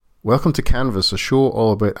Welcome to Canvas, a show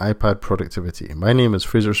all about iPad productivity. My name is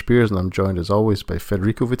Fraser Spears and I'm joined as always by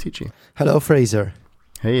Federico Viticci. Hello, Fraser.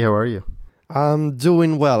 Hey, how are you? I'm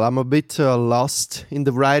doing well. I'm a bit lost in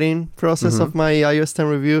the writing process of my iOS 10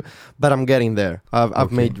 review, but I'm getting there.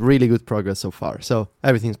 I've made really good progress so far, so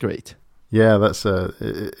everything's great. Yeah, it's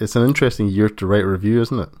an interesting year to write a review,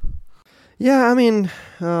 isn't it? Yeah, I mean,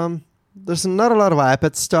 there's not a lot of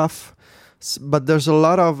iPad stuff, but there's a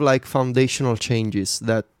lot of foundational changes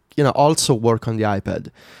that also work on the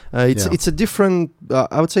iPad. It's a different.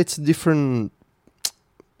 I would say it's a different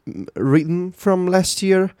rhythm from last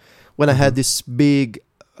year when I had this big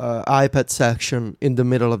iPad section in the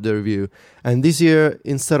middle of the review. And this year,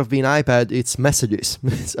 instead of being iPad, it's messages.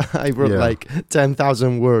 I wrote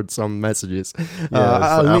 10,000 words on messages.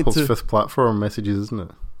 Yeah, it's Apple's fifth platform, messages, isn't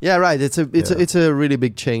it? Yeah, right. It's a really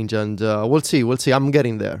big change, and we'll see. I'm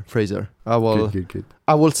getting there, Fraser. I will. Good.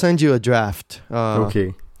 I will send you a draft.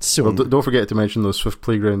 Okay. Soon. Well, don't forget to mention those Swift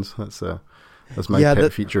playgrounds. That's my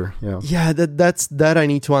pet feature. Yeah, that's I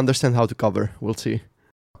need to understand how to cover. We'll see.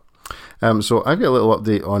 So I've got a little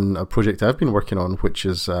update on a project I've been working on, which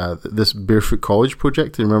is this Barefoot College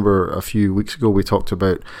project. I remember a few weeks ago we talked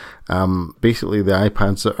about basically the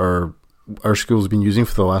iPads that our school's been using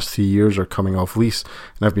for the last 3 years are coming off lease,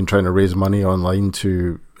 and I've been trying to raise money online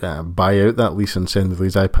to buy out that lease and send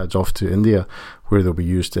these iPads off to India, where they'll be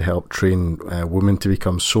used to help train women to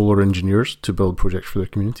become solar engineers to build projects for their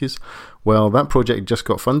communities. Well, that project just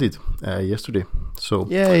got funded yesterday. So,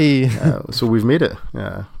 yay! So we've made it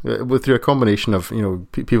through a combination of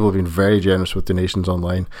people have been very generous with donations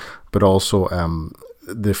online, but also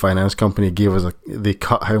the finance company they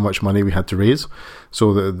cut how much money we had to raise.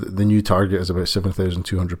 So the new target is about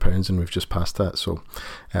 £7,200 and we've just passed that. So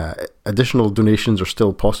additional donations are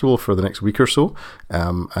still possible for the next week or so.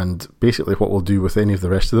 And basically what we'll do with any of the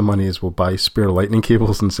rest of the money is we'll buy spare lightning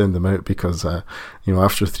cables and send them out because,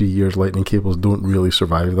 after 3 years, lightning cables don't really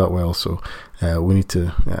survive that well. So we need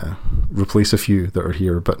to replace a few that are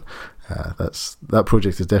here. But that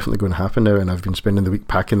project is definitely going to happen now, and I've been spending the week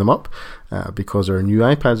packing them up because our new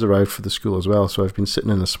iPads arrived for the school as well. So I've been sitting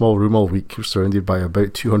in a small room all week surrounded by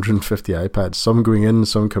about 250 iPads, some going in,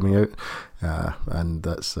 some coming out, and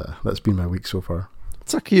that's been my week so far.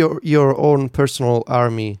 It's like your own personal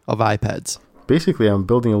army of iPads. Basically, I'm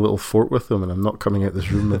building a little fort with them, and I'm not coming out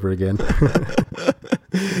this room ever again.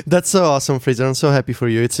 That's so awesome, Fraser. I'm so happy for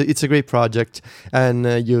you. It's a great project, and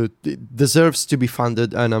it deserves to be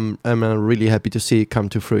funded. And I'm really happy to see it come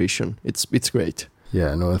to fruition. It's great.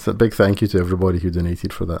 Yeah, no, it's a big thank you to everybody who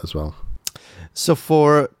donated for that as well. So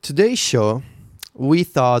for today's show, we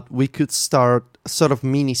thought we could start a sort of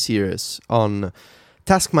mini series on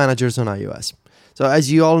task managers on iOS. So as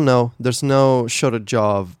you all know, there's no shortage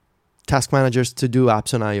of task managers to do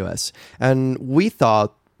apps on iOS, and we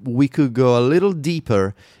thought we could go a little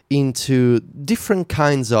deeper into different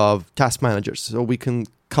kinds of task managers. So we can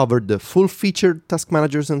cover the full-featured task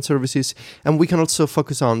managers and services, and we can also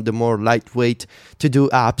focus on the more lightweight to-do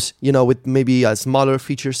apps, with maybe a smaller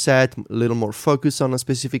feature set, a little more focus on a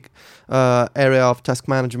specific area of task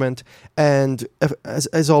management. And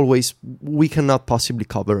as always, we cannot possibly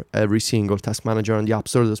cover every single task manager on the App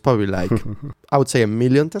Store. There's probably I would say 1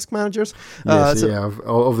 million task managers. Yes,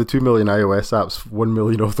 of the 2 million iOS apps, 1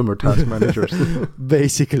 million of them are task managers.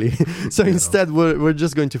 Basically. So instead, we're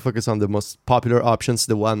just going to focus on the most popular options,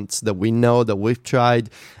 the ones that we know, that we've tried,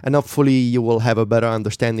 and hopefully you will have a better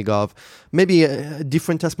understanding of maybe a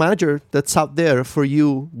different task manager that's out there for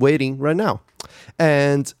you waiting right now.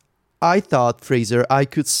 And I thought, Fraser, I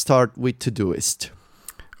could start with Todoist.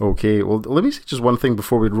 Okay, well, let me say just one thing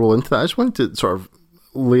before we roll into that. I just wanted to sort of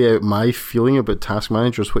lay out my feeling about task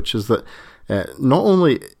managers, which is that not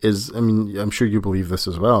only I'm sure you believe this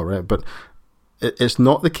as well, right? But it's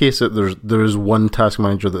not the case that there is one task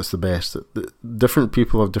manager that's the best. Different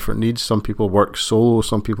people have different needs. Some people work solo,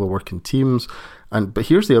 some people work in teams. But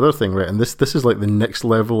here's the other thing, right? And this is like the next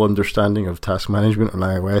level understanding of task management on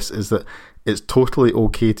iOS, is that it's totally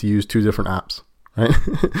okay to use two different apps. Right?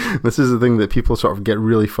 This is the thing that people sort of get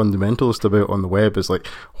really fundamentalist about on the web, is like,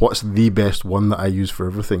 what's the best one that I use for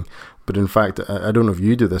everything? But in fact, I don't know if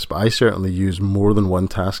you do this, but I certainly use more than one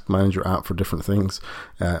task manager app for different things.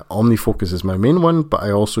 OmniFocus is my main one, but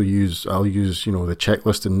I'll use the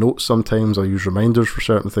checklist and notes sometimes. I'll use reminders for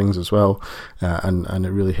certain things as well, and it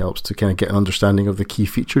really helps to kind of get an understanding of the key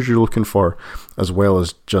features you're looking for, as well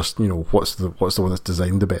as just what's the one that's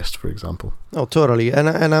designed the best, for example. Oh, totally. And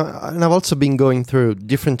I've also been going through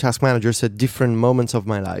different task managers at different moments of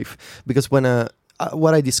my life, because when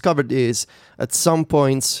what I discovered is at some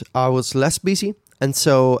points I was less busy, and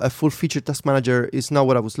so a full-featured task manager is not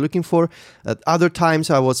what I was looking for. At other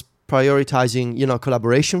times I was prioritizing,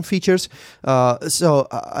 collaboration features. So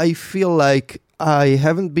I feel like I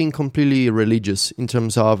haven't been completely religious in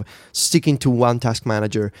terms of sticking to one task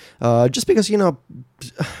manager, just because,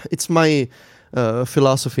 it's my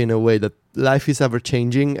philosophy in a way that life is ever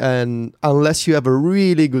changing, and unless you have a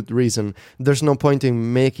really good reason, there's no point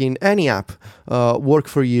in making any app work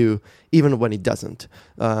for you, even when it doesn't.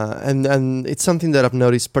 And it's something that I've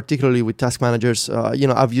noticed, particularly with task managers.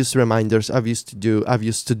 I've used reminders, I've used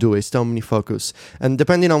Todoist, OmniFocus, and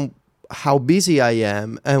depending on how busy I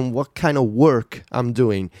am and what kind of work I'm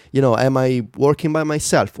doing. Am I working by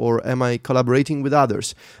myself or am I collaborating with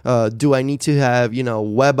others? Do I need to have,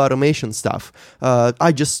 web automation stuff?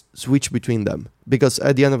 I just switch between them because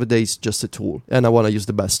at the end of the day, it's just a tool and I want to use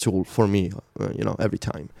the best tool for me, every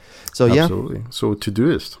time. So, Absolutely. So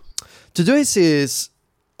Todoist. Todoist is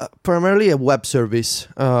primarily a web service,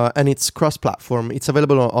 and it's cross-platform. It's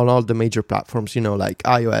available on all the major platforms, like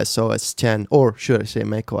iOS, OS X, or should I say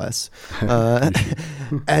macOS,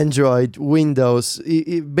 Android, Windows.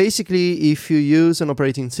 Basically, if you use an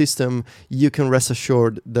operating system, you can rest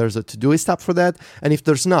assured there's a Todoist app for that, and if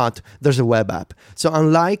there's not, there's a web app. So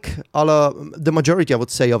unlike the majority, I would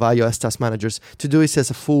say, of iOS task managers, Todoist has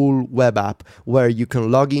a full web app where you can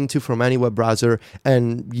log into from any web browser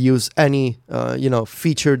and use any,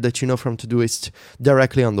 feature that from Todoist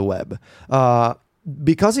directly on the web.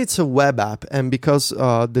 Because it's a web app and because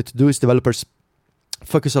the Todoist developers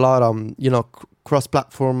focus a lot on,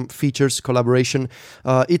 cross-platform features, collaboration,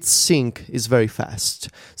 its sync is very fast.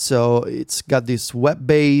 So it's got this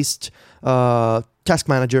web-based task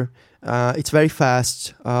manager. It's very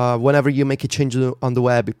fast. Whenever you make a change on the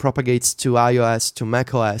web, it propagates to iOS, to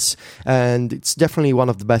macOS, and it's definitely one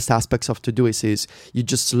of the best aspects of Todoist is you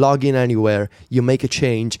just log in anywhere, you make a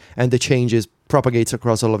change, and the changes propagates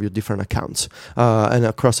across all of your different accounts and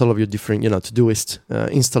across all of your different, Todoist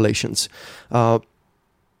installations.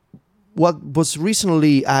 What was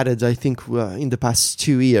recently added, I think, in the past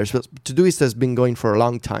 2 years, Todoist has been going for a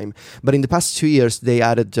long time, but in the past 2 years, they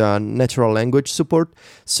added natural language support.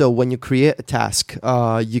 So when you create a task,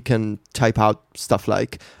 you can type out stuff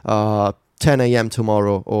like 10 a.m.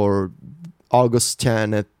 tomorrow or August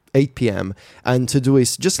 10 at 8 p.m. and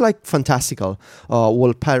Todoist, just like Fantastical,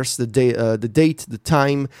 will parse the date, the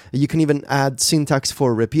time. You can even add syntax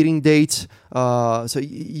for repeating dates. So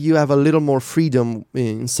you have a little more freedom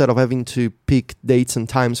instead of having to pick dates and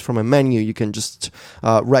times from a menu. You can just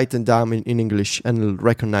write them down in English and it'll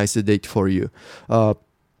recognize the date for you.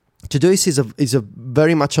 Todoist is a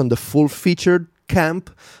very much on the full featured camp.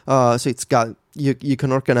 So it's got you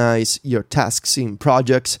can organize your tasks in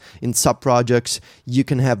projects, in sub-projects. You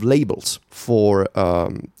can have labels for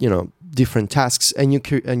different tasks, and you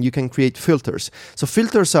can create filters. So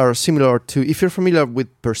filters are similar to, if you're familiar with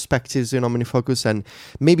perspectives in OmniFocus, and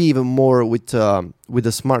maybe even more with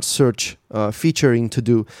the smart search feature in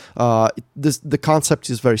Todo, the concept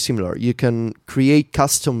is very similar. You can create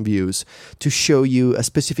custom views to show you a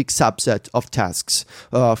specific subset of tasks,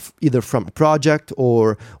 either from a project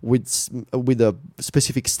or with a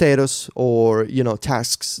specific status, or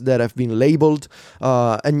tasks that have been labeled,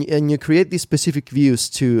 and you create these specific views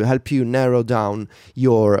to help you narrow down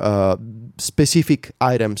your specific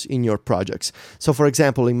items in your projects. So, for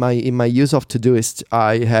example, in my use of Todoist,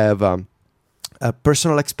 I have a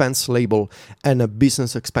personal expense label and a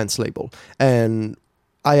business expense label, and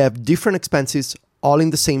I have different expenses all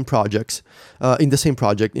in the same project,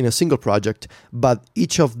 in a single project, but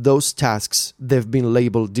each of those tasks, they've been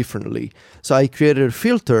labeled differently. So I created a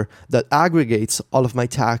filter that aggregates all of my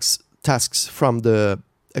tasks from the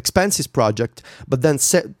expenses project, but then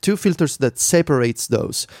two filters that separates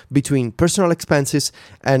those between personal expenses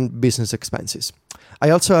and business expenses.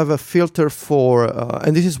 I also have a filter for,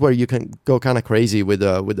 and this is where you can go kind of crazy with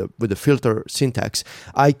the filter syntax.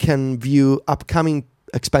 I can view upcoming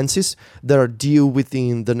expenses that are due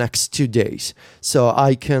within the next 2 days. So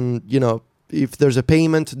I can, if there's a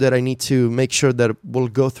payment that I need to make sure that will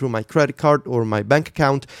go through my credit card or my bank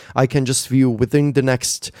account, I can just view within the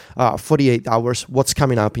next 48 hours what's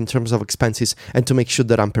coming up in terms of expenses, and to make sure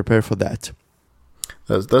that I'm prepared for that.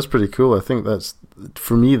 That's pretty cool. I think that's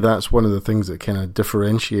one of the things that kind of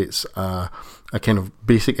differentiates a kind of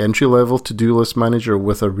basic entry level to-do list manager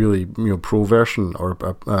with a really pro version, or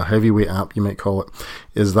a heavyweight app you might call it,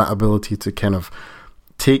 is that ability to kind of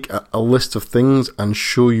take a list of things and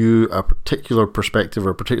show you a particular perspective or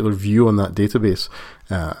a particular view on that database.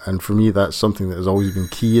 And for me, that's something that has always been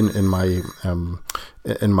key in my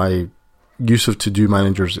use of to-do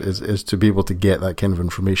managers is to be able to get that kind of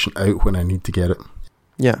information out when I need to get it.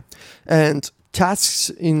 Yeah, and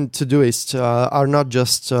tasks in Todoist are not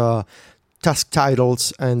just task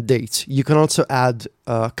titles and dates. You can also add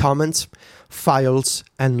comments, files,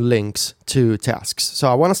 and links to tasks. So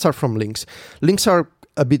I want to start from links. Links are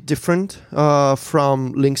a bit different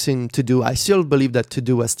from links in To-Do. I still believe that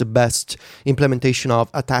To-Do has the best implementation of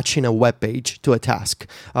attaching a web page to a task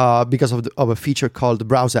because of a feature called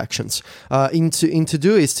Browse Actions. In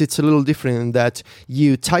Todoist, it's a little different in that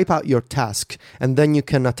you type out your task and then you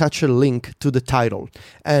can attach a link to the title.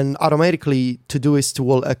 And automatically, Todoist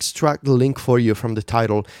will extract the link for you from the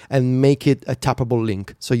title and make it a tappable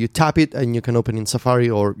link. So you tap it and you can open in Safari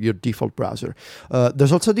or your default browser.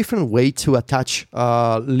 There's also a different way to attach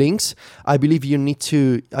links. I believe you need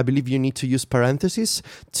to use parentheses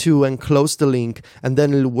to enclose the link, and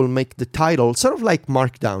then it will make the title sort of like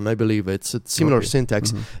Markdown. I believe it's a similar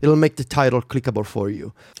syntax. Mm-hmm. It'll make the title clickable for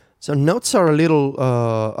you. So notes are a little,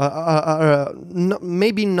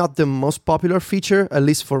 maybe not the most popular feature, at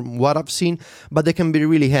least from what I've seen, but they can be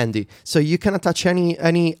really handy. So you can attach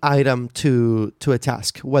any item to a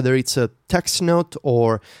task, whether it's a text note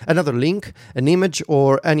or another link, an image,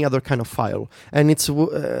 or any other kind of file. And it's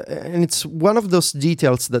one of those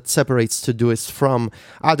details that separates Todoist from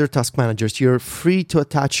other task managers. You're free to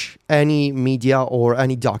attach any media or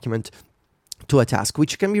any document to a task,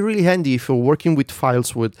 which can be really handy if you're working with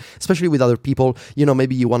files, especially with other people.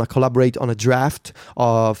 Maybe you want to collaborate on a draft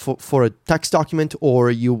for a text document,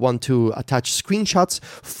 or you want to attach screenshots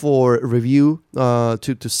for review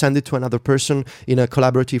to send it to another person in a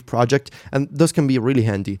collaborative project, and those can be really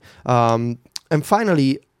handy. And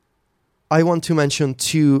finally, I want to mention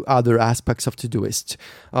two other aspects of Todoist.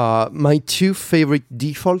 My two favorite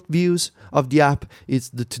default views of the app is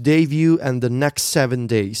the Today view and the Next 7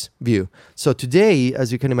 Days view. So today,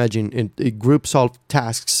 as you can imagine, it groups all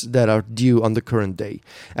tasks that are due on the current day.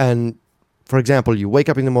 And for example, you wake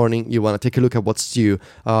up in the morning, you want to take a look at what's due.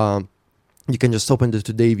 You can just open the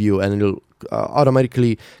Today view and it'll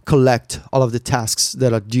automatically collect all of the tasks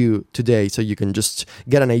that are due today. So you can just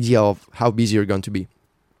get an idea of how busy you're going to be.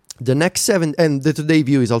 The Next 7, and the Today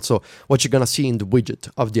view is also what you're going to see in the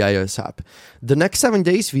widget of the iOS app. The Next 7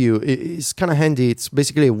 Days view is kind of handy. It's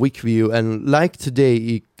basically a week view, and like Today,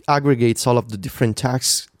 it aggregates all of the different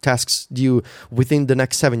tasks due within the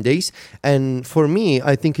next 7 days. And for me,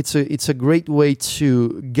 I think it's a great way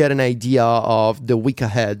to get an idea of the week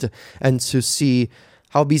ahead and to see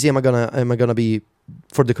how busy am I gonna be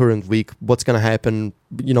for the current week, what's going to happen,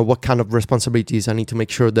 what kind of responsibilities I need to make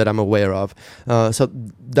sure that I'm aware of. So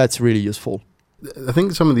that's really useful. I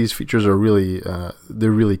think some of these features are really,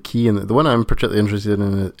 they're really key. And the one I'm particularly interested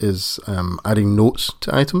in is adding notes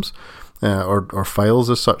to items or files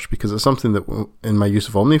as such, because it's something that in my use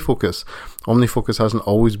of OmniFocus hasn't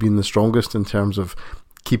always been the strongest in terms of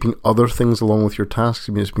keeping other things along with your tasks.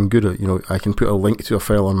 I mean, it's been good at, I can put a link to a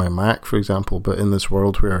file on my Mac, for example, but in this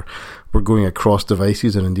world where we're going across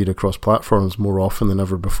devices and indeed across platforms more often than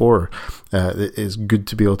ever before, it is good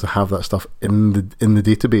to be able to have that stuff in the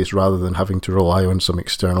database rather than having to rely on some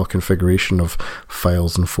external configuration of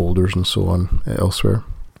files and folders and so on elsewhere.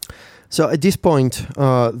 So at this point,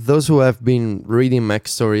 those who have been reading Mac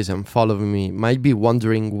Stories and following me might be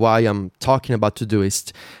wondering why I'm talking about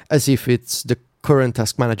Todoist as if it's the current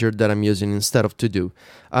task manager that I'm using instead of To-Do.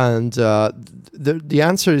 And the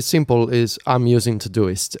answer is simple, is I'm using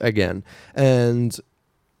Todoist again. And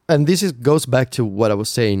this goes back to what I was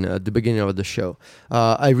saying at the beginning of the show.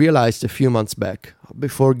 I realized a few months back,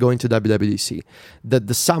 before going to WWDC, that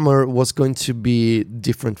the summer was going to be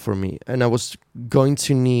different for me. And I was going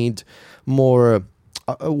to need more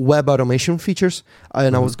web automation features,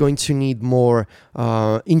 and I was going to need more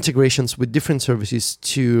integrations with different services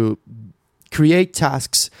to create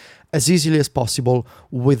tasks as easily as possible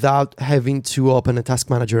without having to open a task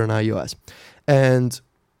manager on iOS. And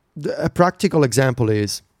a practical example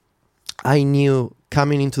is, I knew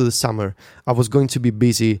coming into the summer, I was going to be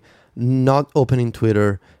busy not opening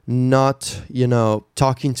Twitter, not,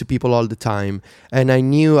 talking to people all the time. And I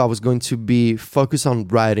knew I was going to be focused on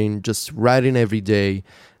writing, just writing every day,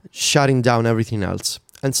 shutting down everything else.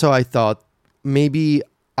 And so I thought, maybe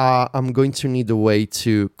I'm going to need a way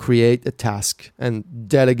to create a task and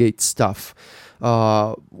delegate stuff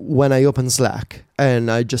when I open Slack. And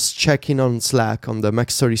I just check in on Slack on the Mac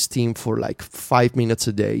Stories team for like 5 minutes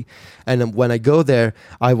a day. And when I go there,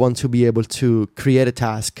 I want to be able to create a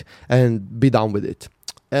task and be done with it.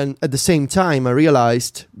 And at the same time, I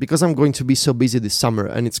realized, because I'm going to be so busy this summer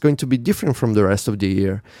and it's going to be different from the rest of the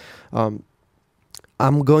year,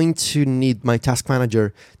 I'm going to need my task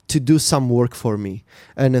manager to do some work for me.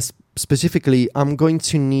 And specifically, I'm going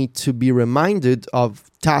to need to be reminded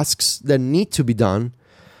of tasks that need to be done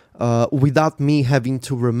without me having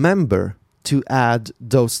to remember to add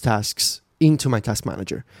those tasks into my task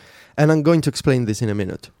manager. And I'm going to explain this in a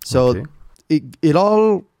minute. So Okay. it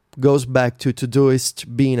all goes back to Todoist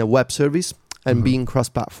being a web service and being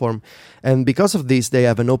cross-platform. And because of this, they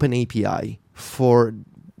have an open API for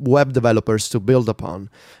web developers to build upon.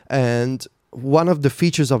 And one of the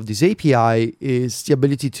features of this API is the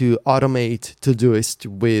ability to automate Todoist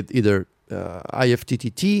with either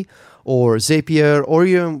IFTTT or Zapier or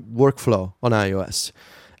even Workflow on iOS.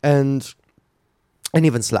 And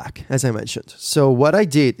even Slack, as I mentioned. So what I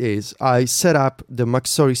did is I set up the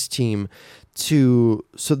MacStories team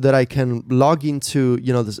so that I can log into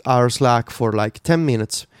our Slack for like 10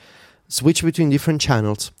 minutes, switch between different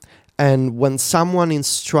channels. And when someone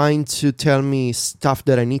is trying to tell me stuff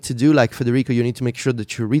that I need to do, like Federico, you need to make sure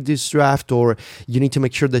that you read this draft, or you need to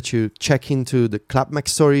make sure that you check into the Club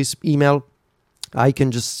MacStories email, I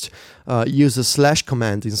can just use a /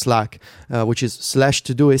 command in Slack, which is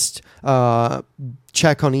 /Todoist,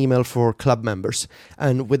 check on email for club members.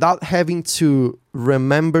 And without having to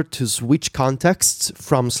remember to switch contexts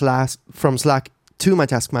from Slack to my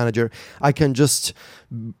task manager, I can just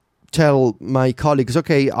tell my colleagues,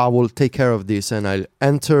 okay, I will take care of this, and I'll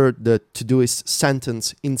enter the Todoist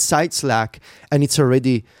sentence inside Slack, and it's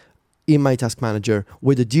already in my task manager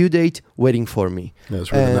with a due date waiting for me. Yeah,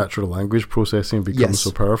 that's where the natural language processing becomes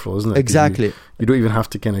so powerful, isn't it? Exactly. You don't even have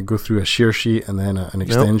to kind of go through a share sheet and then an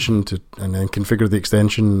extension and then configure the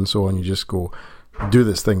extension and so on. You just go do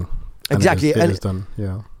this thing. Exactly. And it is done.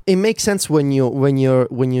 Yeah. It makes sense when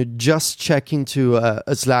you just check into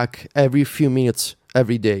a Slack every few minutes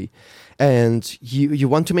every day, and you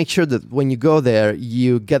want to make sure that when you go there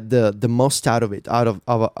you get the most out of it, out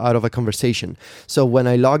of a conversation. So when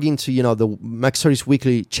I log into the MacStories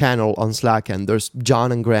weekly channel on Slack and there's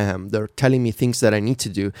John and Graham, they're telling me things that I need to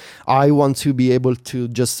do, I want to be able to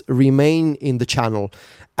just remain in the channel,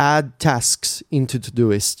 add tasks into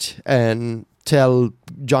Todoist, and tell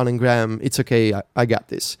John and Graham, it's okay, I got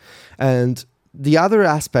this. And the other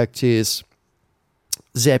aspect is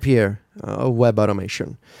Zapier, web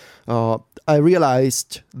automation. I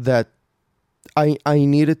realized that I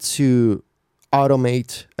needed to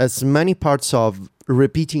automate as many parts of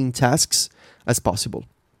repeating tasks as possible.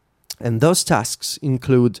 And those tasks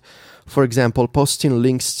include, for example, posting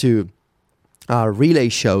links to relay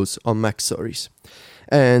shows on MacStories.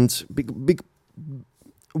 And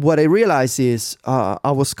what I realized is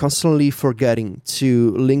I was constantly forgetting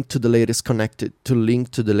to link to the latest connected, to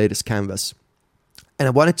link to the latest canvas. And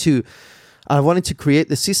I wanted to create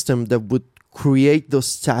the system that would create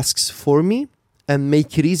those tasks for me and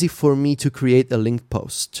make it easy for me to create a link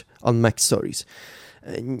post on MacStories.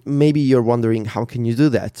 Maybe you're wondering, how can you do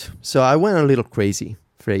that? So I went a little crazy,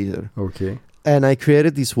 Fraser. Okay. And I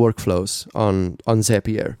created these workflows on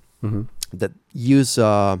Zapier that use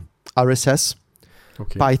RSS,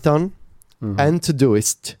 Python, and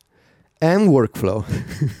Todoist, and Workflow,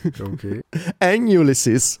 and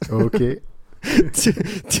Ulysses. Okay.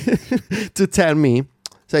 to tell me.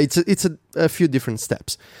 So it's a few different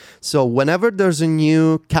steps. So whenever there's a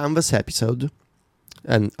new Canvas episode,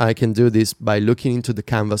 and I can do this by looking into the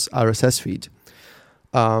Canvas RSS feed,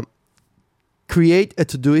 create a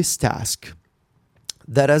Todoist task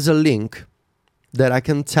that has a link that I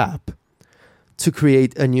can tap to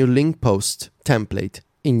create a new link post template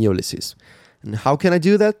in Ulysses. And how can I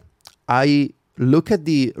do that? I look at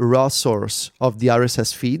the raw source of the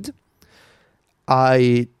RSS feed.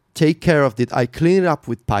 I take care of it. I clean it up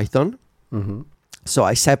with Python. So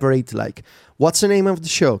I separate, like, what's the name of the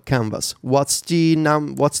show? Canvas. What's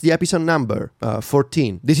the episode number?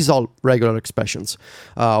 14. This is all regular expressions.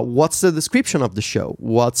 What's the description of the show?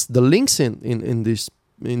 What's the links in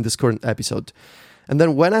this current episode? And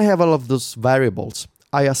then when I have all of those variables,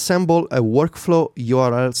 I assemble a workflow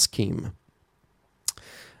URL scheme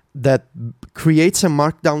that creates a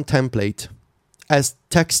markdown template as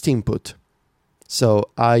text input. So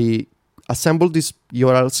I assemble this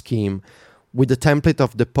URL scheme with the template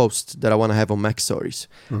of the post that I want to have on MacStories.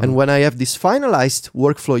 And when I have this finalized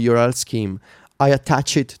workflow URL scheme, I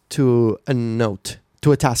attach it to a note,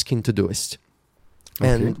 to a task in Todoist.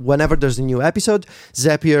 And whenever there's a new episode,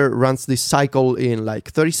 Zapier runs this cycle in like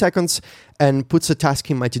 30 seconds and puts a task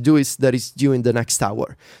in my Todoist that is due in the next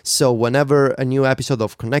hour. So whenever a new episode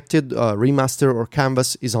of Connected, Remaster, or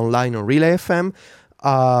Canvas is online on Relay FM,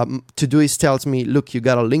 Todoist tells me, look, you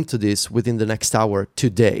got a link to this within the next hour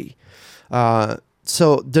today.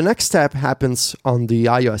 So the next step happens on the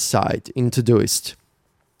iOS side in Todoist.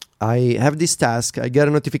 I have this task, I get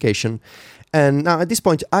a notification, and now at this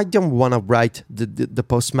point, I don't want to write the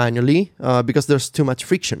post manually because there's too much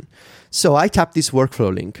friction. So I tap this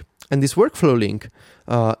workflow link, and this workflow link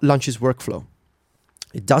launches workflow.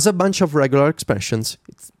 It does a bunch of regular expressions.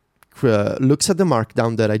 It looks at the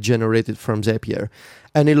markdown that I generated from Zapier,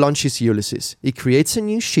 and it launches Ulysses. It creates a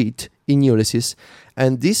new sheet in Ulysses,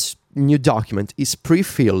 and this new document is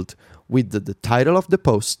pre-filled with the title of the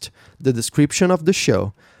post, the description of the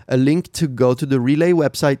show, a link to go to the Relay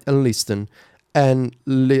website and listen, and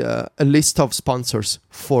a list of sponsors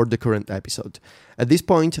for the current episode. At this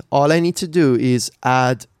point, all I need to do is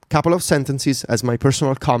add a couple of sentences as my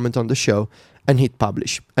personal comment on the show and hit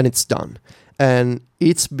publish, and it's done. And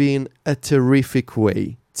it's been a terrific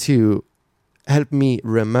way to help me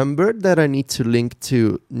remember that I need to link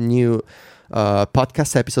to new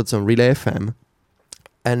podcast episodes on Relay FM,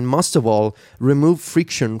 and most of all, remove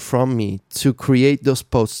friction from me to create those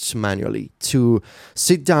posts manually, to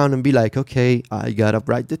sit down and be like, okay, I gotta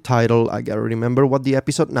write the title, I gotta remember what the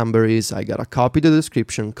episode number is, I gotta copy the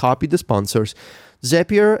description, copy the sponsors.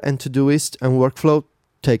 Zapier and Todoist and Workflow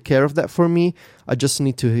take care of that for me. I just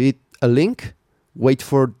need to hit a link, wait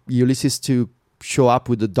for Ulysses to show up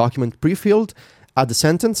with the document pre-filled, add the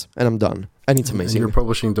sentence, and I'm done. And it's amazing. And you're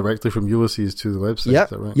publishing directly from Ulysses to the website, yeah, is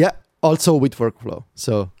that right? Yeah, also with Workflow.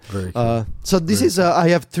 So, very cool. So this Very is, I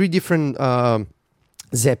have 3 different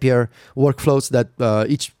Zapier workflows that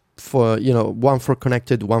each for, one for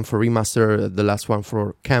Connected, one for Remaster, the last one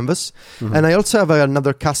for Canvas. Mm-hmm. And I also have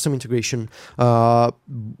another custom integration that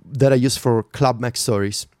I use for Club Mac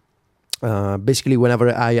Stories. Basically, whenever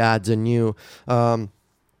I add a new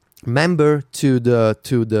member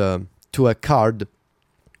to a card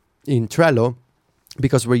in Trello,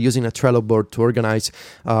 because we're using a Trello board to organize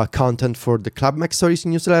content for the Club Mac Stories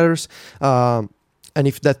newsletters, and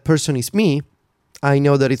if that person is me, I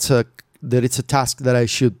know that it's a task that I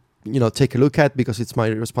should take a look at because it's my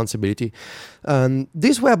responsibility.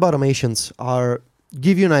 These web automations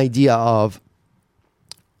give you an idea of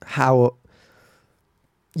how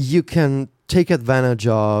you can take advantage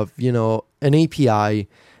of an API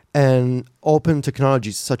and open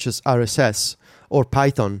technologies such as RSS or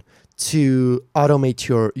Python to automate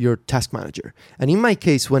your task manager. And in my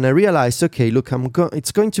case, when I realized, okay, look,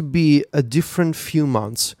 it's going to be a different few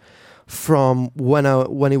months from when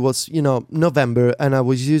it was November and I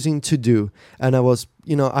was using To-Do and I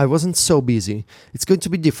wasn't so busy. It's going to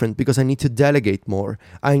be different because I need to delegate more.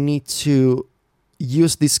 I need to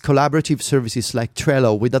use these collaborative services like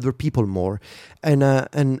Trello with other people more, and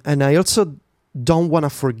I also don't want to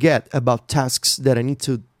forget about tasks that I need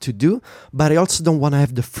to do, but I also don't want to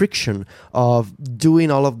have the friction of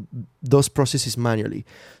doing all of those processes manually.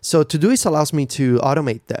 So Todoist allows me to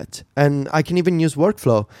automate that, and I can even use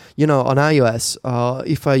Workflow. On iOS,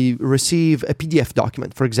 if I receive a PDF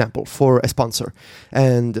document, for example, for a sponsor,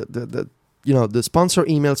 and the sponsor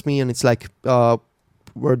emails me and it's like,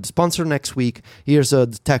 we're the sponsor next week, here's the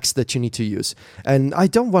text that you need to use. And I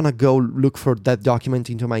don't want to go look for that document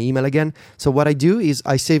into my email again. So what I do is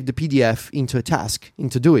I save the PDF into a task,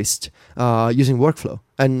 into Todoist, using Workflow.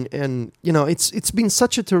 And it's been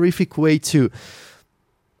such a terrific way to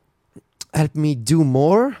help me do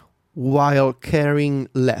more while caring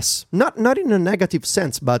less. Not in a negative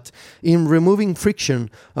sense, but in removing friction.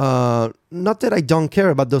 Not that I don't care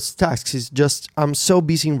about those tasks, it's just I'm so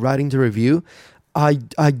busy in writing the review. I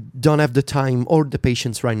don't have the time or the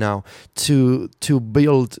patience right now to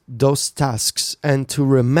build those tasks and to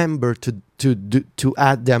remember to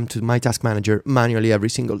add them to my task manager manually every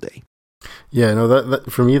single day. Yeah, no,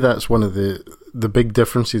 that for me that's one of the big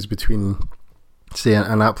differences between, say,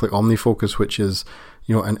 an app like OmniFocus, which is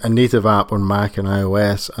a native app on Mac and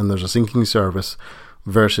iOS, and there's a syncing service,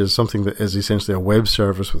 versus something that is essentially a web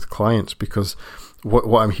service with clients. Because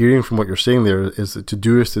what I'm hearing from what you're saying there is that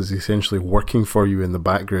Todoist is essentially working for you in the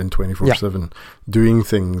background 24/7, doing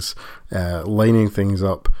things, lining things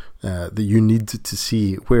up that you need to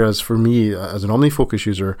see. Whereas for me, as an OmniFocus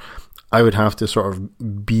user, I would have to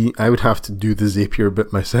do the Zapier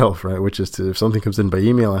bit myself, right? Which is if something comes in by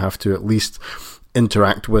email, I have to at least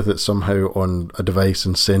interact with it somehow on a device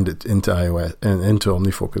and send it into iOS and into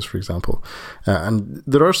OmniFocus, for example. And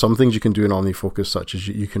there are some things you can do in OmniFocus, such as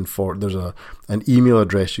you can there's an email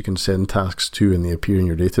address you can send tasks to, and they appear in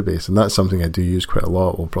your database, and that's something I do use quite a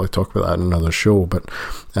lot. We'll probably talk about that in another show. But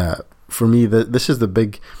for me, this is the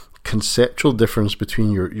big conceptual difference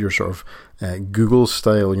between your sort of Google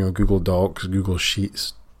style, Google Docs, Google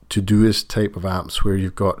Sheets, Todoist type of apps where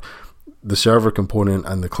you've got the server component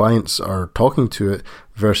and the clients are talking to it,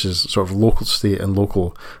 versus sort of local state and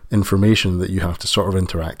local information that you have to sort of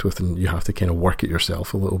interact with, and you have to kind of work it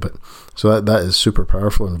yourself a little bit. So that is super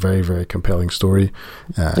powerful and very, very compelling story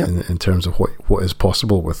in terms of what is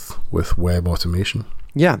possible with web automation.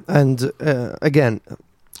 Yeah, and again,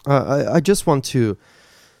 I just want to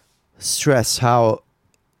stress how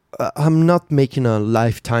I'm not making a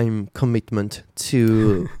lifetime commitment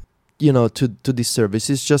to, to this service.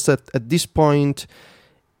 It's just that at this point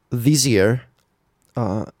this year,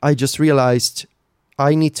 I just realized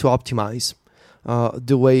I need to optimize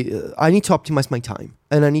I need to optimize my time,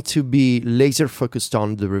 and I need to be laser focused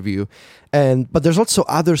on the review. But there's also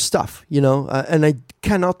other stuff, and I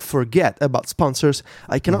cannot forget about sponsors.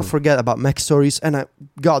 I cannot forget about MacStories, and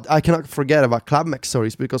I cannot forget about Club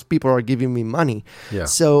MacStories because people are giving me money. Yeah.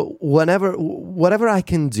 So whatever I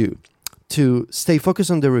can do to stay focused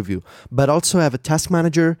on the review, but also have a task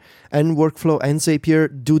manager and workflow and Zapier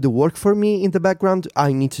do the work for me in the background,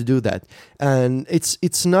 I need to do that. And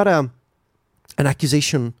it's not an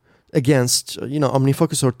accusation against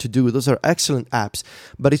OmniFocus or To-Do. Those are excellent apps,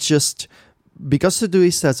 but it's just because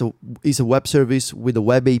Todoist is a web service with a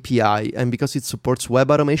web API, and because it supports web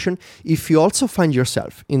automation. If you also find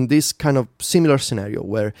yourself in this kind of similar scenario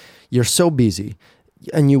where you're so busy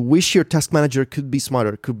and you wish your task manager could be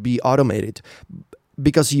smarter, could be automated,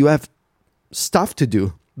 because you have stuff to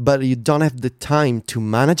do, but you don't have the time to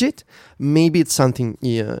manage it, maybe it's something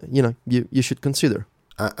you should consider.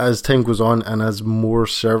 As time goes on and as more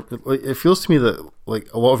it feels to me that like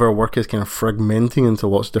a lot of our work is kind of fragmenting into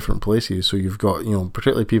lots of different places. So you've got,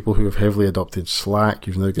 particularly people who have heavily adopted Slack.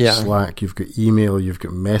 You've now got Slack, you've got email, you've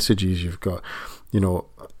got messages, you've got,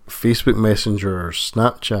 Facebook Messenger,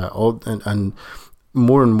 Snapchat, all, and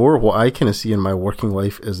more what I kind of see in my working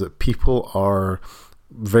life is that people are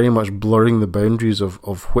very much blurring the boundaries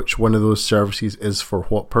of which one of those services is for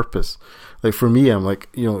what purpose. Like for me, I'm like,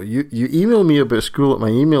 you email me about school at my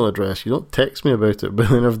email address. You don't text me about it, but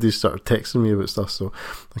then everybody started texting me about stuff. So,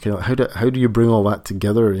 okay, how do you bring all that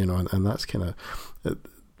together? And that's kind of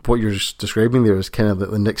what you're describing there is kind of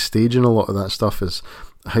the next stage in a lot of that stuff is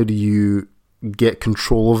how do you get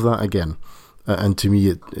control of that again? And to me,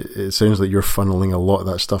 it sounds like you're funneling a lot of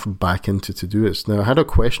that stuff back into Todoist. Now, I had a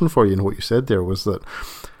question for you, and what you said there was that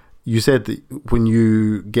you said that when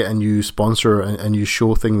you get a new sponsor and you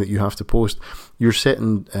show a thing that you have to post, you're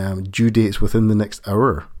setting due dates within the next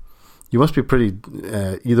hour. You must be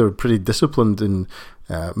either pretty disciplined in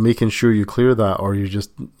making sure you clear that, or you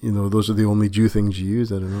just, those are the only due things you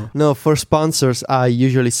use. I don't know. No, for sponsors, I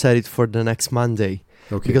usually set it for the next Monday.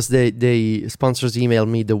 Okay. Because they sponsors email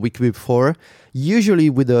me the week before, usually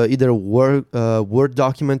with either a Word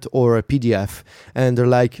document or a PDF, and they're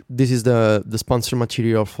like, "This is the sponsor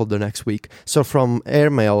material for the next week." So from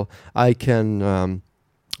Airmail, I can,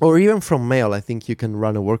 or even from Mail, I think you can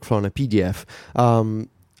run a workflow on a PDF.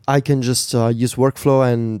 I can just use workflow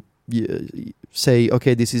and say,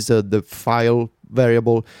 "Okay, this is the file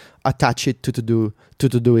variable." Attach it to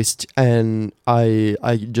Todoist, and I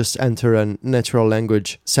just enter a natural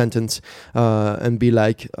language sentence and be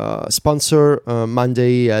like sponsor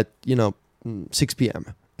Monday at 6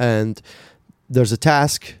 p.m. and there's a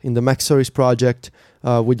task in the MacStories project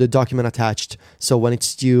with the document attached. So when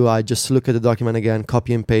it's due, I just look at the document again,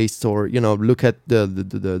 copy and paste, or look at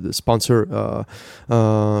the sponsor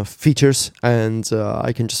features, and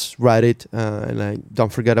I can just write it and I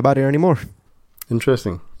don't forget about it anymore.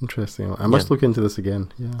 Interesting. I must look into this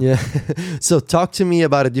again. Yeah. So talk to me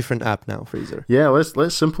about a different app now, Fraser. Yeah,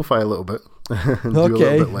 let's simplify a little bit and do a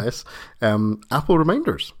little bit less. Apple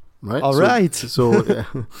Reminders, right? All right. So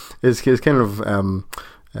it's kind of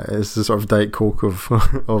it's the sort of Diet Coke of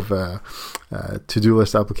to-do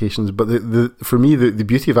list applications. But for me, the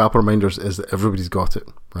beauty of Apple Reminders is that everybody's got it,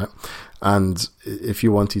 right? And if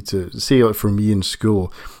you wanted to, say like for me in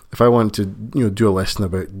school, if I want to do a lesson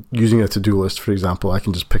about using a to-do list, for example, I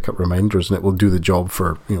can just pick up reminders and it will do the job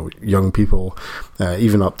for young people,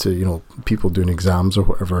 even up to people doing exams or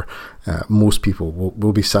whatever. Most people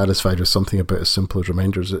will be satisfied with something about as simple as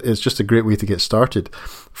reminders. It's just a great way to get started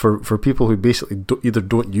for people who basically either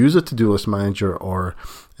don't use a to-do list manager or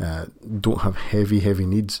don't have heavy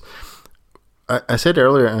needs. I said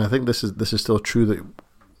earlier, and I think this is still true, that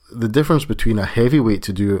the difference between a heavyweight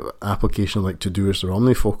to-do application like Todoist or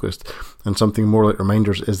OmniFocus and something more like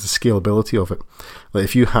Reminders is the scalability of it. Like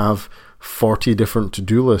if you have 40 different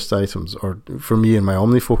to-do list items, or for me in my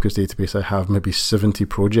OmniFocus database, I have maybe 70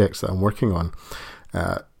 projects that I'm working on.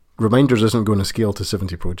 Reminders isn't going to scale to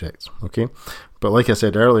 70 projects, okay? But like I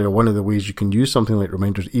said earlier, one of the ways you can use something like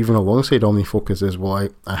Reminders, even alongside OmniFocus, is,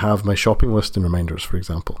 I have my shopping list in Reminders, for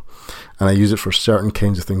example, and I use it for certain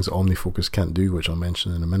kinds of things that OmniFocus can't do, which I'll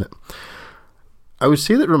mention in a minute. I would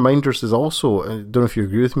say that Reminders is also, I don't know if you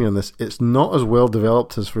agree with me on this, it's not as well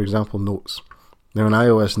developed as, for example, Notes. Now in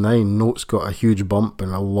iOS 9, Notes got a huge bump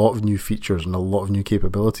and a lot of new features and a lot of new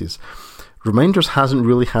capabilities. Reminders hasn't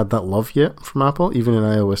really had that love yet from Apple, even in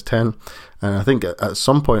iOS 10. And I think at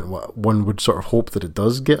some point one would sort of hope that it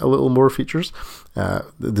does get a little more features.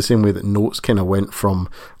 The same way that Notes kind of went from,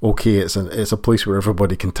 okay, it's a place where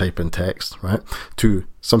everybody can type in text, right, to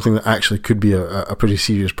something that actually could be a pretty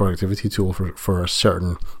serious productivity tool for a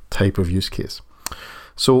certain type of use case.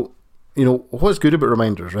 So, what's good about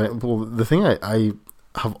Reminders, right? Well, the thing I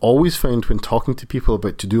have always found when talking to people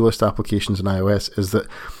about to-do list applications in iOS is that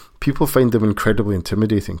people find them incredibly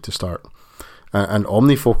intimidating to start. And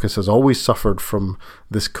OmniFocus has always suffered from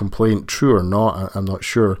this complaint, true or not, I'm not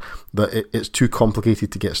sure, that it's too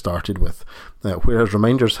complicated to get started with. Whereas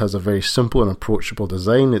Reminders has a very simple and approachable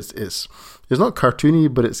design. It's not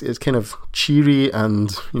cartoony, but it's kind of cheery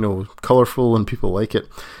and colourful, and people like it.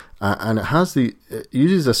 And it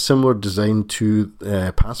uses a similar design to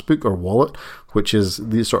Passbook or Wallet, which is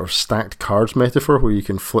the sort of stacked cards metaphor, where you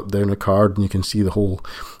can flip down a card and you can see the whole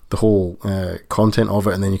content of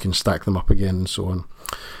it, and then you can stack them up again and so on.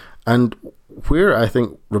 And where I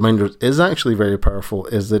think Reminders is actually very powerful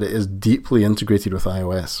is that it is deeply integrated with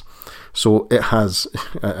iOS. So it has,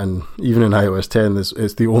 and even in iOS 10,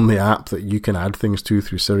 it's the only app that you can add things to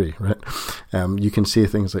through Siri, right? You can say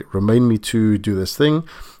things like, remind me to do this thing.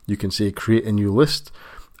 You can say, create a new list.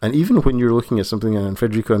 And even when you're looking at something, and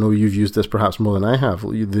Federico, I know you've used this perhaps more than I have,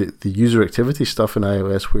 the user activity stuff in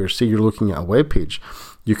iOS, where say you're looking at a web page,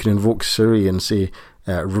 you can invoke Siri and say,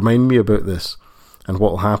 remind me about this. And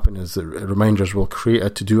what will happen is that Reminders will create a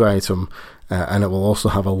to-do item, and it will also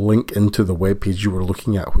have a link into the web page you were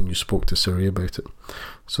looking at when you spoke to Siri about it.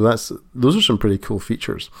 So those are some pretty cool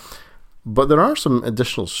features. But there are some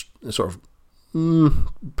additional sort of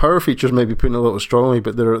power features, maybe putting it a little strongly,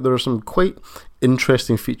 but there are some quite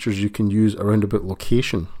interesting features you can use around about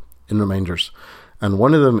location in Reminders. And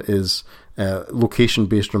one of them is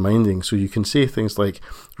location-based reminding. So you can say things like,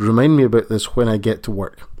 remind me about this when I get to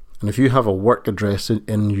work. And if you have a work address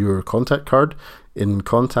in your contact card, in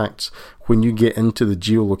Contacts, when you get into the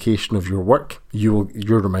geolocation of your work, your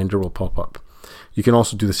reminder will pop up. You can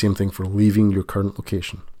also do the same thing for leaving your current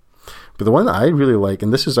location. But the one that I really like,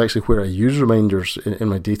 and this is actually where I use Reminders in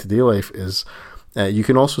my day-to-day life, is you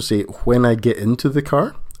can also say when I get into the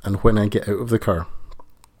car and when I get out of the car.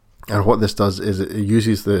 And what this does is it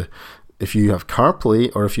uses if you have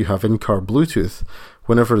CarPlay or if you have in-car Bluetooth,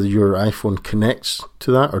 whenever your iPhone connects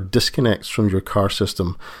to that or disconnects from your car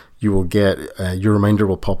system, you will get your reminder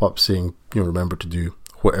will pop up saying, remember to do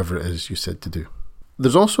whatever it is you said to do.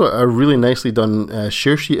 There's also a really nicely done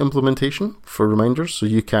share sheet implementation for Reminders. So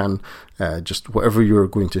you can just whatever you're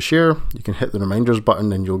going to share, you can hit the Reminders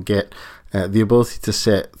button and you'll get the ability to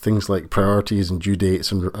set things like priorities and due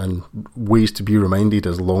dates and ways to be reminded,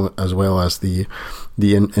 as well as the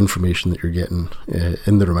information that you're getting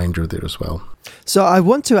in the reminder there as well. So I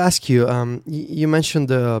want to ask you, you mentioned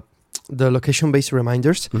the location-based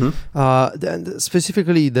reminders,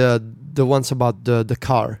 specifically the ones about the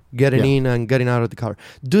car, getting in and getting out of the car.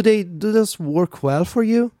 Do those work well for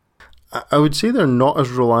you? I would say they're not as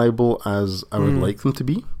reliable as I would like them to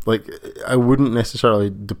be. Like, I wouldn't necessarily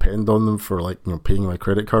depend on them for paying my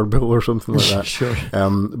credit card bill or something like that. Sure.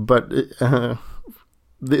 But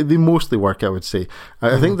they mostly work, I would say.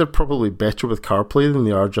 I think they're probably better with CarPlay than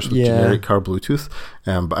they are just with generic car Bluetooth.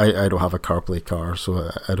 But I don't have a CarPlay car,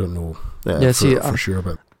 so I don't know for sure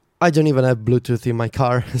about. I don't even have Bluetooth in my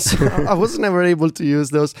car, so I was never able to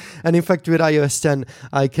use those. And in fact, with iOS 10,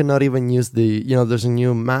 I cannot even use there's a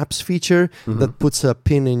new Maps feature that puts a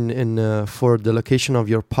pin in for the location of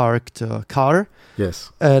your parked car.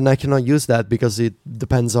 Yes. And I cannot use that because it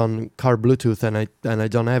depends on car Bluetooth, and I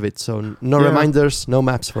don't have it. So no reminders, no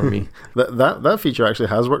maps for me. that feature actually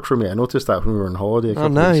has worked for me. I noticed that when we were on holiday a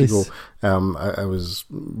couple of weeks ago.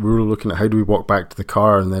 We were looking at how do we walk back to the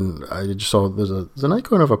car, and then I just saw there's an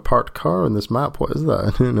icon of a parked car on this map. What is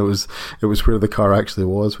that? And it was where the car actually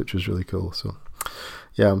was, which was really cool. So.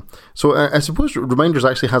 Yeah, so I suppose Reminders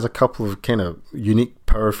actually has a couple of kind of unique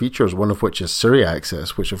power features, one of which is Siri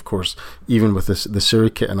access, which of course, even with the Siri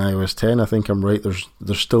kit in iOS 10, I think I'm right, there's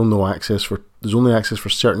still no access there's only access for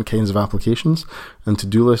certain kinds of applications, and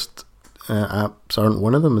to-do list apps aren't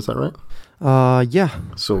one of them, is that right? Yeah.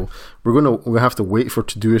 So we'll have to wait for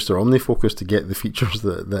Todoist or OmniFocus to get the features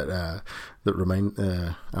that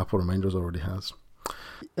Apple Reminders already has.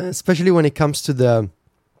 Especially when it comes to the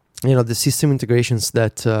system integrations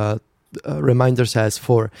that Reminders has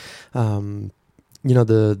for, the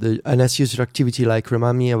NS user activity, like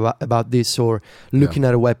remind me about this, or looking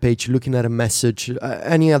at a web page, looking at a message,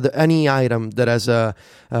 any item that has a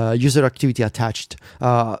user activity attached.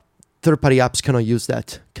 Third-party apps cannot use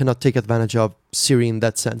that, cannot take advantage of Siri in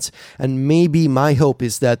that sense. And maybe my hope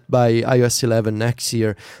is that by iOS 11 next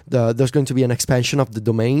year, there's going to be an expansion of the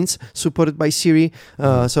domains supported by Siri.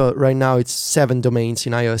 So right now it's 7 domains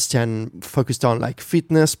in iOS 10 focused on like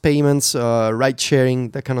fitness, payments, ride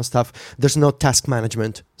sharing, that kind of stuff. There's no task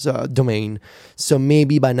management domain. So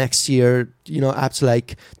maybe by next year, apps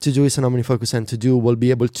like Todoist and OmniFocus and To-Do will be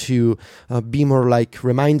able to be more like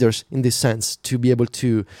reminders in this sense, to be able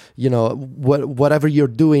to, whatever you're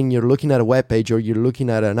doing, you're looking at a web page or you're looking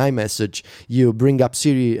at an iMessage, you bring up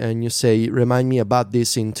Siri and you say, remind me about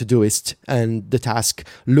this in Todoist, and the task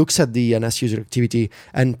looks at the NS user activity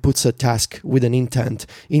and puts a task with an intent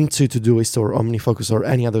into Todoist or OmniFocus or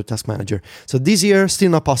any other task manager. So this year,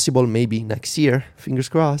 still not possible, maybe next year, fingers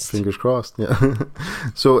crossed. Fingers crossed, yeah.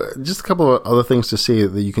 So just a couple of other things to say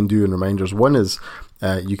that you can do in reminders. One is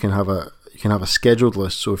you can have a scheduled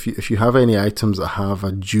list. So if you have any items that have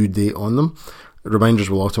a due date on them, reminders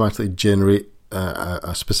will automatically generate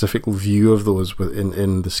a specific view of those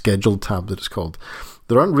in the scheduled tab that it's called.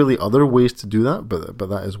 There aren't really other ways to do that, but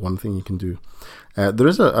that is one thing you can do. There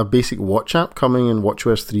is a basic watch app coming in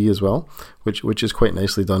WatchOS 3 as well, which is quite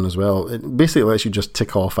nicely done as well. It basically lets you just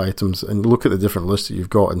tick off items and look at the different lists that you've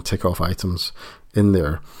got and tick off items in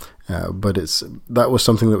there. But that was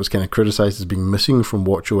something that was kind of criticized as being missing from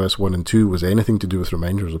WatchOS 1 and 2, was anything to do with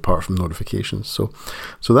reminders apart from notifications. So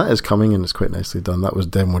that is coming and it's quite nicely done. That was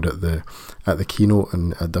demoed at the keynote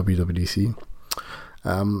and at WWDC.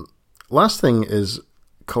 Last thing is,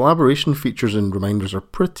 collaboration features in reminders are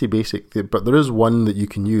pretty basic, but there is one that you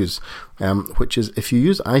can use, which is if you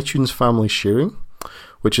use iTunes Family Sharing,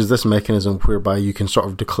 which is this mechanism whereby you can sort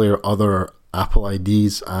of declare other Apple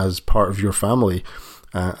IDs as part of your family.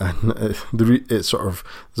 It's sort of,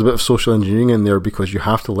 there's a bit of social engineering in there because you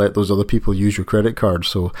have to let those other people use your credit card.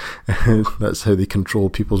 So that's how they control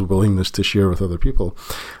people's willingness to share with other people.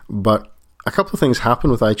 But a couple of things happen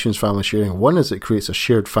with iTunes Family Sharing. One is it creates a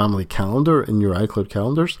shared family calendar in your iCloud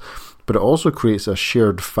calendars, but it also creates a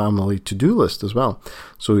shared family to-do list as well.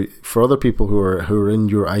 So for other people who are in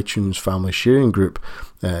your iTunes Family Sharing group,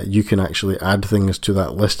 you can actually add things to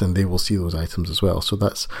that list and they will see those items as well. So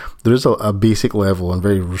there is a basic level and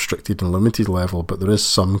very restricted and limited level, but there is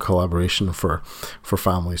some collaboration for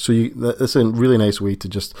families. So that's a really nice way to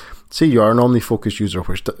just say you are an OmniFocus user,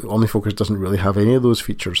 which OmniFocus doesn't really have any of those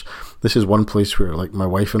features. This is one place where, like, my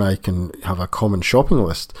wife and I can have a common shopping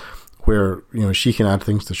list where she can add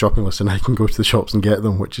things to the shopping list and I can go to the shops and get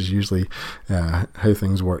them, which is usually how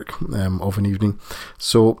things work of an evening.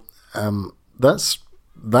 So that's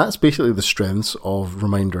basically the strengths of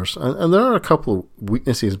reminders, and there are a couple of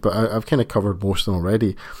weaknesses, but I've kind of covered most of them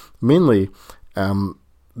already. Mainly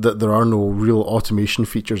that there are no real automation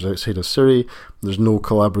features outside of Siri, there's no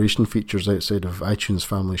collaboration features outside of iTunes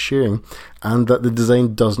Family Sharing, and that the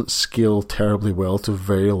design doesn't scale terribly well to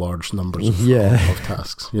very large numbers of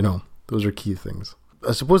tasks. Those are key things.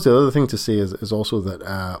 I suppose the other thing to say is also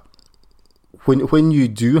that when you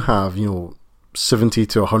do have 70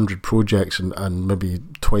 to 100 projects and maybe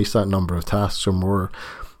twice that number of tasks or more,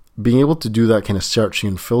 being able to do that kind of searching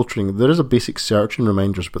and filtering, there is a basic search in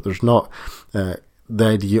reminders, but there's not the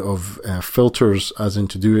idea of filters as in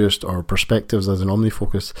Todoist or perspectives as in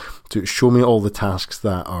OmniFocus to show me all the tasks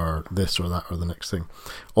that are this or that or the next thing.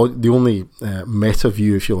 The only meta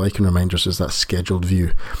view, if you like, in reminders is that scheduled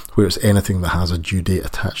view, where it's anything that has a due date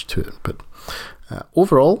attached to it. But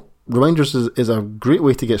overall, reminders is a great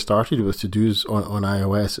way to get started with to-dos on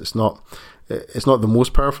iOS. It's not the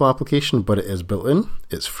most powerful application, but it is built in.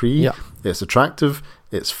 It's free. Yeah. It's attractive.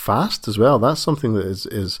 It's fast as well. That's something that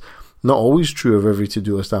is not always true of every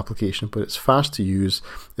to-do list application, but it's fast to use,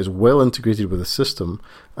 it's well integrated with the system,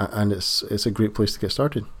 and it's a great place to get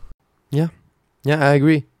started. Yeah, I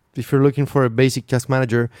agree. If you're looking for a basic task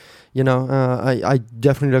manager, I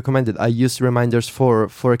definitely recommend it. I used reminders for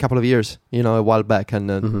a couple of years, a while back,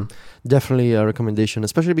 and definitely a recommendation,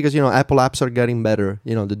 especially because, Apple apps are getting better,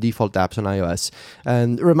 the default apps on iOS.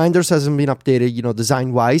 And reminders hasn't been updated,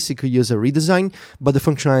 design-wise. It could use a redesign, but the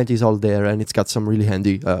functionality is all there, and it's got some really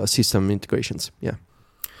handy system integrations. Yeah.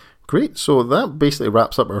 Great. So that basically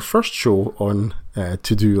wraps up our first show on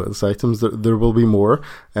to-do list items. There will be more,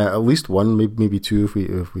 at least one, maybe two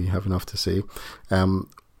if we have enough to say.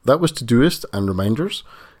 That was Todoist and reminders.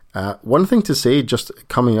 One thing to say, just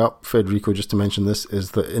coming up, Federico, just to mention this,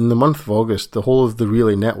 is that in the month of August, the whole of the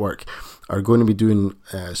Relay Network are going to be doing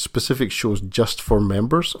specific shows just for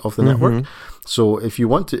members of the network. So if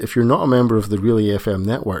you're not a member of the Relay FM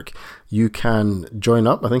network, you can join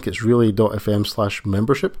up. I think it's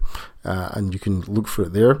relay.fm/membership, and you can look for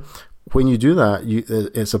it there. When you do that,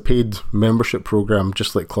 it's a paid membership program,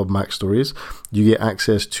 just like Club Mac Stories. You get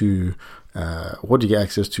access to what do you get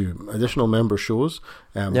access to? Additional member shows.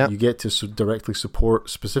 You get to directly support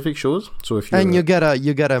specific shows. So if you get a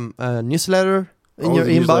newsletter in your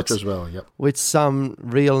inbox as well, with some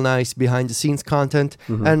real nice behind the scenes content.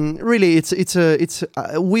 And really it's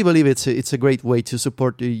we believe it's a great way to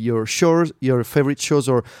support your shows, your favorite shows,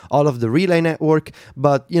 or all of the Relay network.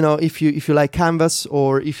 But if you like Canvas,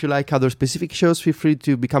 or if you like other specific shows, feel free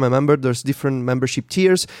to become a member. There's different membership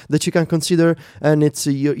tiers that you can consider, and it's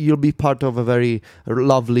you'll be part of a very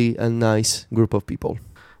lovely and nice group of people.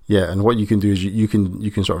 Yeah, and what you can do is you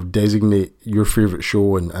can sort of designate your favorite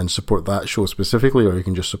show and support that show specifically, or you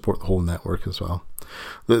can just support the whole network as well.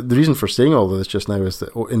 The reason for saying all of this just now is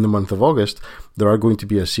that in the month of August, there are going to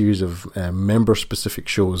be a series of member-specific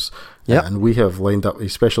shows, and we have lined up a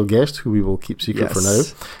special guest who we will keep secret for now,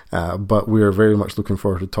 but we are very much looking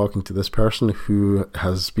forward to talking to this person who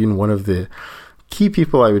has been one of the key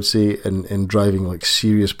people, I would say, in driving like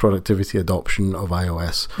serious productivity adoption of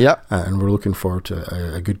iOS. And we're looking forward to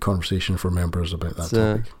a good conversation for members about that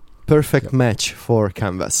topic. Perfect match for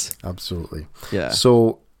Canvas. Absolutely. Yeah.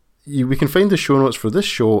 So we can find the show notes for this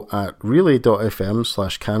show at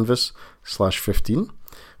relay.fm/canvas/15.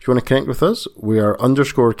 If you want to connect with us, we are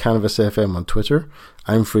 _CanvasFM on Twitter.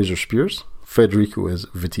 I'm Fraser Spears. Federico is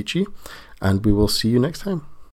Vitici. And we will see you next time.